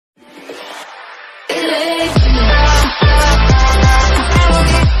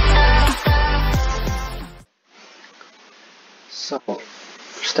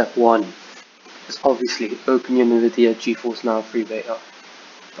step one is obviously open your Nvidia Geforce Now free beta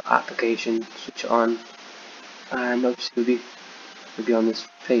application, switch it on, and obviously you'll be on this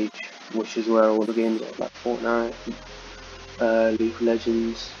page, which is where all the games are, like FORTNITE, League of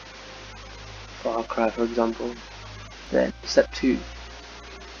Legends, Far Cry for example. Then step 2,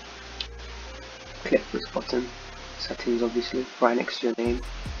 click this button, settings obviously, right next to your name,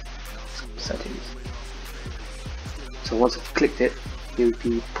 settings. So once I've clicked it, you'll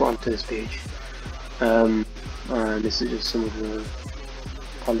be put onto this page, and this is just some of the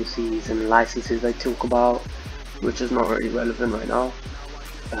policies and licenses I talk about, which is not really relevant right now.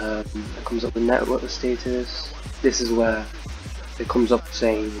 It comes up with network status. This is where it comes up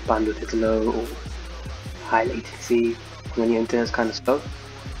saying bandwidth is low or high latency when your internet's kind of slow,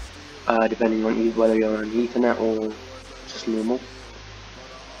 depending on whether you're on Ethernet or just normal.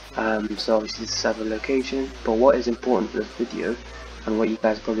 So obviously this is server location, but what is important for this video and what you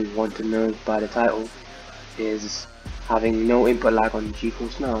guys probably want to know by the title is having no input lag on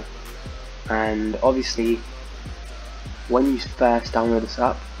Geforce Now. And obviously when you first download this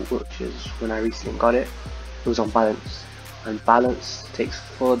app, which is when I recently got it, it was on balance, and balance takes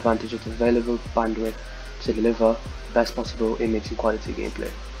full advantage of the available bandwidth to deliver the best possible image and quality gameplay.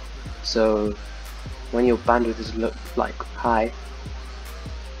 So when your bandwidth is high,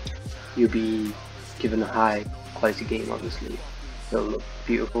 you'll be given a high quality game. Obviously it'll look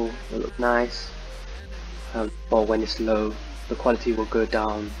beautiful, it'll look nice, but when it's low, the quality will go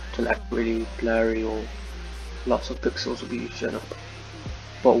down to like really blurry, or lots of pixels will be shown up.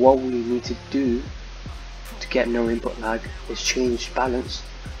 But what we need to do to get no input lag is change balance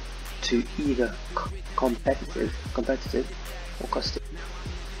to either competitive or custom.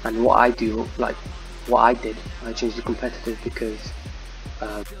 And what I do, I changed to competitive because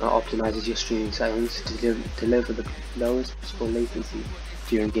it optimizes your streaming settings to deliver the lowest possible latency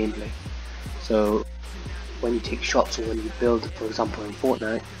during gameplay. So when you take shots or when you build, for example in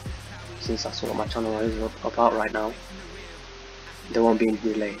FORTNITE, since that's what my channel is about right now, there won't be any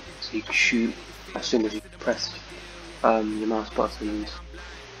delay, so you can shoot as soon as you press your mouse buttons,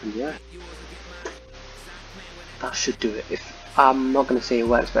 and yeah, that should do it. I'm not going to say it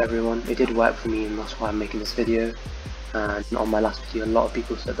works for everyone, it did work for me, and that's why I'm making this video. And on my last video, a lot of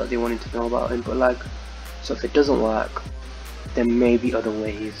people said that they wanted to know about input lag, so if it doesn't work, there may be other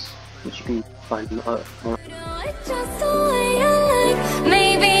ways which you can find more